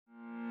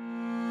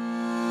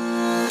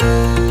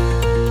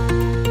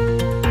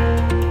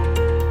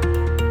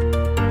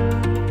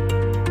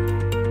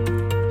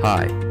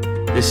Hi,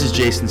 this is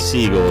Jason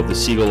Siegel of the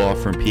Siegel Law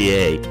Firm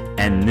PA,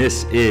 and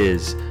this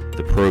is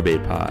the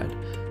Probate Pod.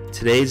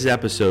 Today's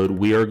episode,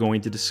 we are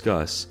going to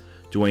discuss,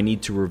 do I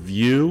need to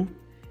review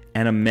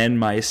and amend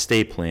my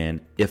estate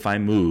plan if I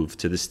move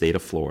to the state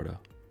of Florida?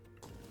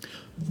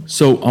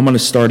 So I'm going to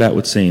start out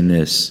with saying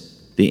this.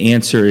 The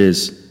answer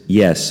is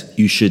yes,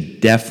 you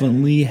should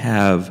definitely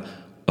have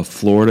a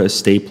Florida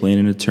estate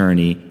planning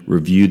attorney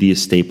review the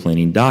estate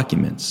planning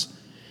documents.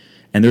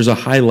 And there's a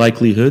high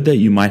likelihood that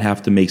you might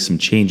have to make some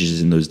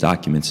changes in those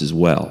documents as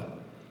well.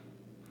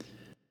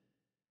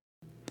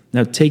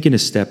 Now, taking a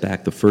step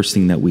back, the first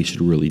thing that we should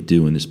really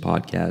do in this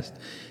podcast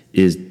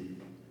is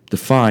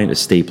define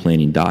estate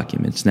planning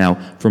documents. Now,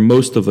 for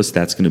most of us,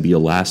 that's going to be a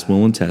last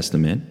will and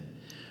testament,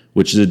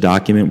 which is a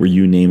document where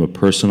you name a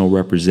personal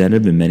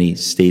representative. In many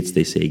states,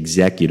 they say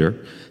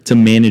executor, to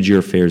manage your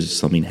affairs if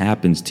something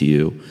happens to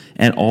you.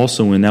 And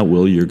also in that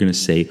will, you're going to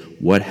say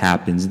what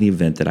happens in the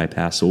event that I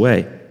pass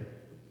away.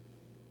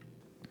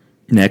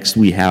 Next,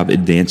 we have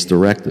advance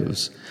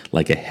directives,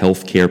 like a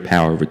healthcare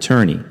power of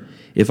attorney.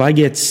 If I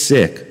get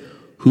sick,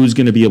 who's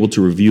going to be able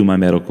to review my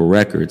medical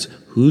records?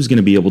 Who's going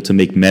to be able to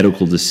make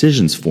medical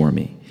decisions for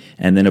me?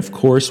 And then, of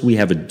course, we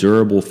have a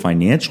durable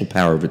financial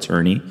power of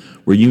attorney,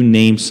 where you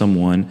name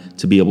someone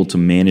to be able to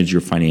manage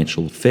your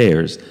financial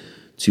affairs,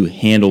 to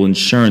handle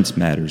insurance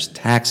matters,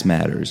 tax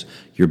matters,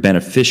 your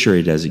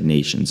beneficiary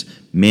designations,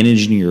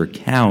 managing your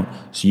account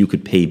so you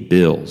could pay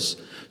bills.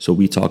 So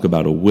we talk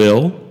about a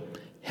will,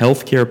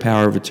 healthcare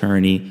power of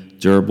attorney,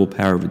 durable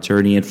power of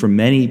attorney, and for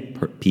many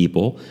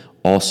people,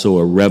 also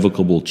a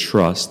revocable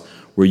trust,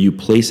 where you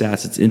place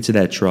assets into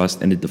that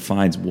trust and it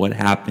defines what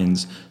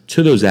happens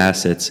to those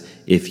assets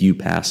if you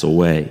pass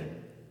away.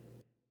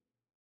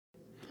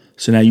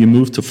 So now you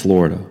move to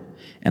Florida,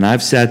 and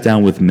I've sat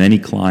down with many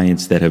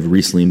clients that have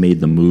recently made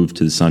the move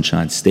to the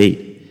Sunshine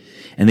State,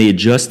 and they had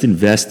just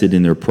invested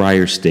in their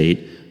prior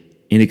state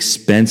in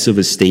expensive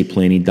estate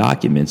planning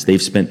documents.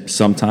 They've spent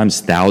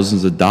sometimes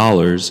thousands of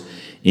dollars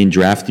in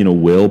drafting a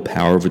will,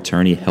 power of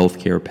attorney,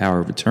 healthcare power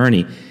of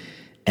attorney.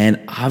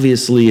 And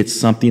obviously it's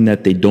something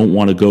that they don't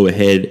want to go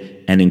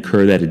ahead and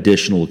incur that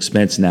additional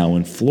expense now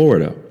in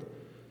Florida.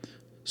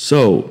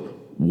 So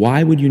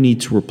why would you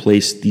need to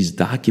replace these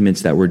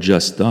documents that were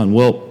just done?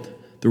 Well,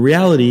 the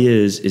reality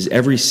is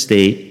every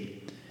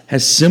state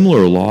has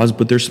similar laws,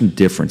 but there's some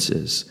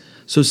differences.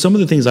 So some of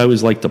the things I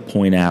always like to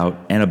point out,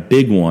 and a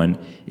big one,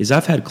 is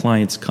I've had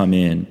clients come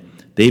in,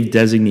 they've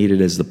designated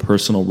as the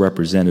personal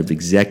representative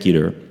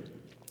executor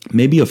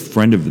maybe a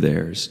friend of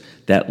theirs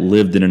that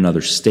lived in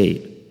another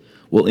state.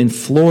 Well, in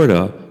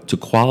Florida, to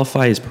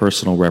qualify as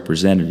personal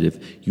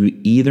representative, you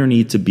either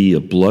need to be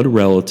a blood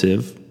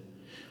relative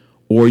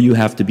or you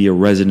have to be a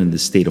resident of the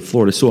state of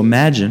Florida. So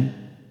imagine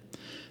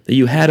that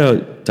you had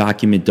a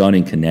document done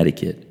in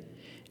Connecticut,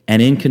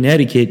 and in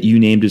Connecticut, you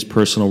named as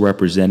personal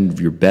representative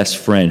your best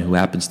friend who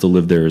happens to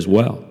live there as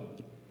well.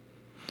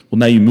 Well,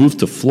 now you move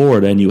to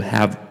Florida and you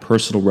have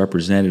personal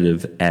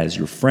representative as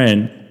your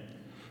friend,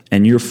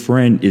 and your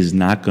friend is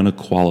not going to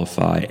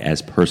qualify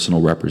as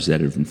personal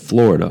representative in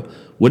Florida.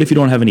 What if you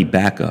don't have any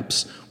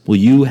backups? Well,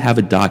 you have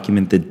a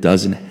document that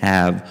doesn't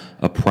have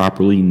a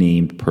properly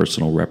named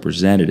personal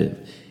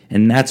representative.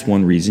 And that's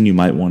one reason you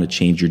might want to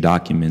change your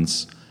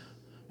documents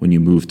when you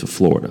move to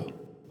Florida.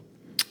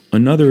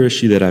 Another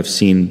issue that I've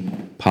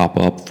seen pop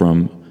up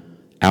from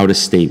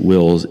out-of-state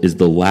wills is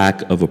the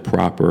lack of a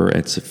proper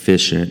and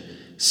sufficient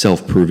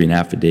self-proving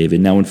affidavit.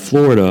 Now, in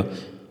Florida,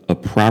 a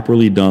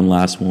properly done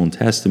last will and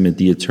testament,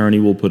 the attorney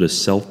will put a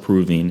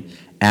self-proving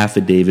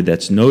affidavit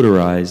that's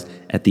notarized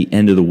at the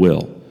end of the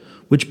will,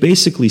 which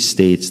basically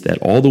states that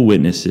all the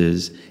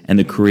witnesses and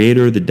the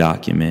creator of the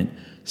document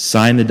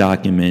sign the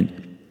document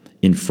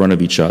in front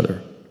of each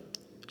other.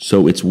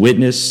 So it's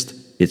witnessed,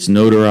 it's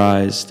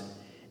notarized,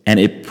 and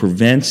it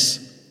prevents,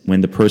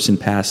 when the person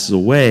passes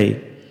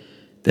away,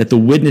 that the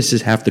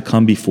witnesses have to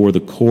come before the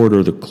court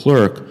or the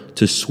clerk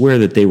to swear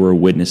that they were a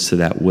witness to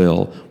that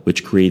will,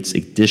 which creates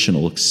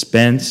additional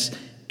expense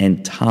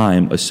and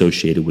time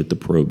associated with the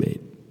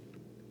probate.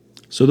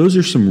 So those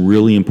are some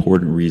really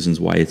important reasons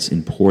why it's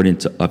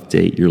important to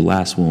update your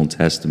last will and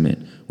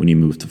testament when you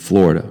move to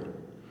Florida.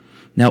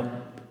 Now,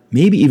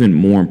 maybe even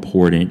more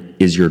important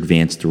is your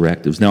advance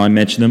directives. Now, I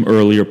mentioned them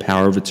earlier: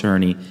 power of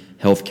attorney,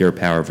 healthcare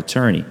power of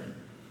attorney.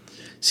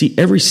 See,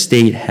 every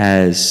state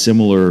has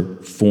similar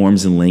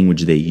forms and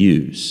language they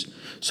use.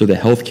 So the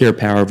healthcare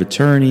power of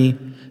attorney,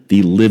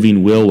 the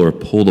living will or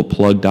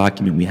pull-the-plug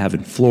document we have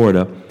in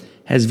Florida,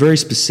 has very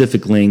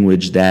specific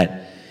language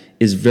that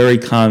is very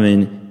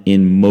common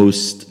in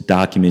most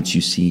documents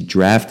you see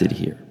drafted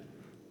here.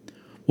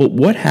 Well,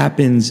 what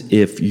happens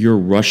if you're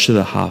rushed to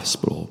the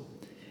hospital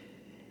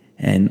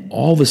and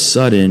all of a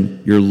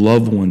sudden your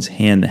loved ones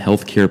hand the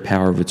healthcare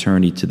power of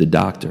attorney to the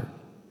doctor?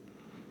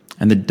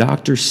 And the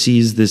doctor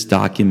sees this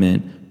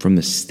document from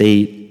the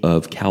state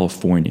of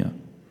California.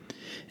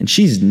 And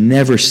she's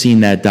never seen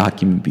that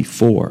document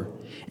before.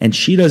 And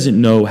she doesn't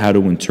know how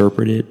to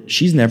interpret it.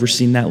 She's never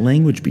seen that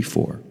language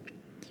before.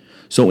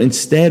 So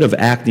instead of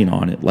acting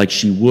on it like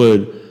she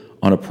would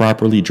on a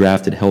properly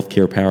drafted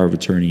healthcare power of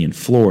attorney in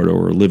Florida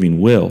or a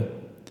living will,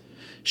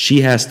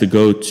 she has to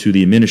go to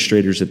the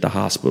administrators at the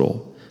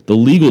hospital, the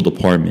legal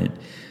department,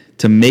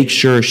 to make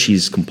sure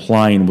she's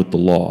complying with the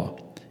law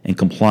and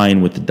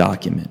complying with the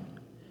document.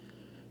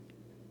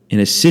 In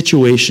a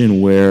situation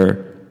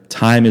where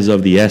time is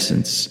of the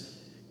essence,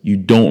 you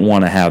don't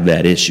want to have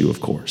that issue,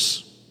 of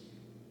course.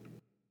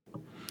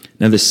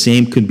 Now, the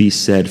same could be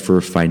said for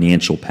a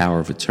financial power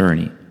of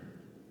attorney.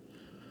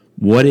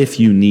 What if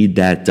you need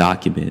that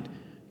document,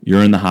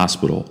 you're in the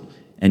hospital,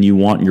 and you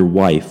want your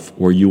wife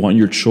or you want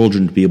your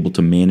children to be able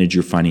to manage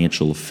your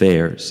financial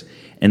affairs,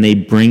 and they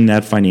bring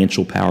that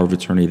financial power of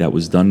attorney that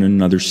was done in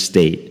another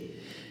state,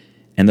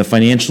 and the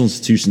financial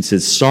institution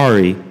says,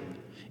 sorry,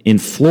 in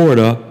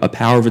Florida, a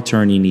power of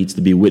attorney needs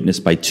to be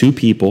witnessed by 2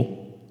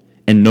 people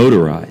and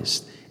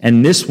notarized.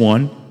 And this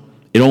one,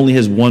 it only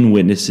has 1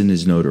 witness and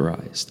is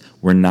notarized.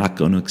 We're not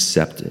going to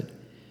accept it.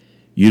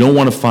 You don't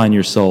want to find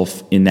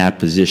yourself in that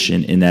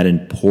position in that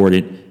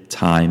important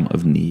time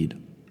of need.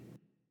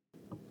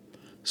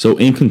 So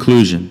in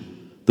conclusion,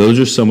 those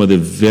are some of the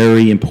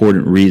very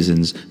important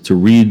reasons to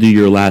redo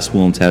your last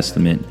will and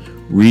testament,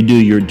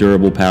 redo your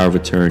durable power of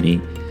attorney,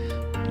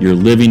 your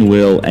living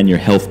will, and your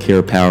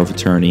healthcare power of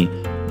attorney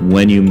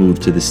when you move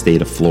to the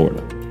state of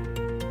Florida.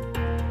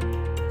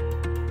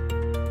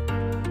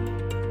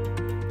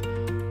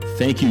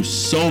 Thank you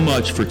so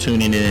much for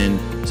tuning in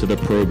to the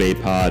Probate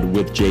Pod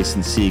with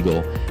Jason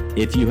Siegel.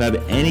 If you have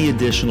any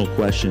additional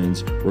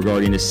questions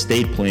regarding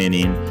estate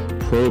planning,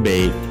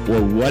 probate,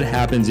 or what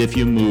happens if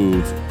you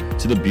move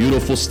to the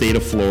beautiful state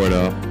of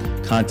Florida,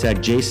 contact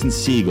Jason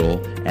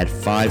Siegel at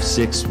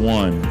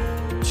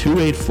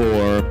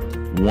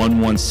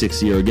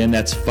 561-284-1160. Again,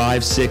 that's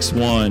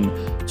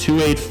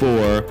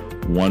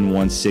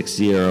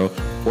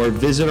 561-284-1160. Or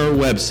visit our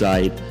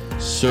website,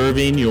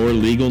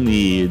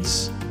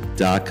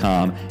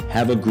 servingyourlegalneeds.com.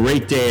 Have a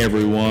great day,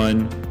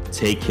 everyone.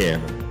 Take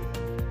care.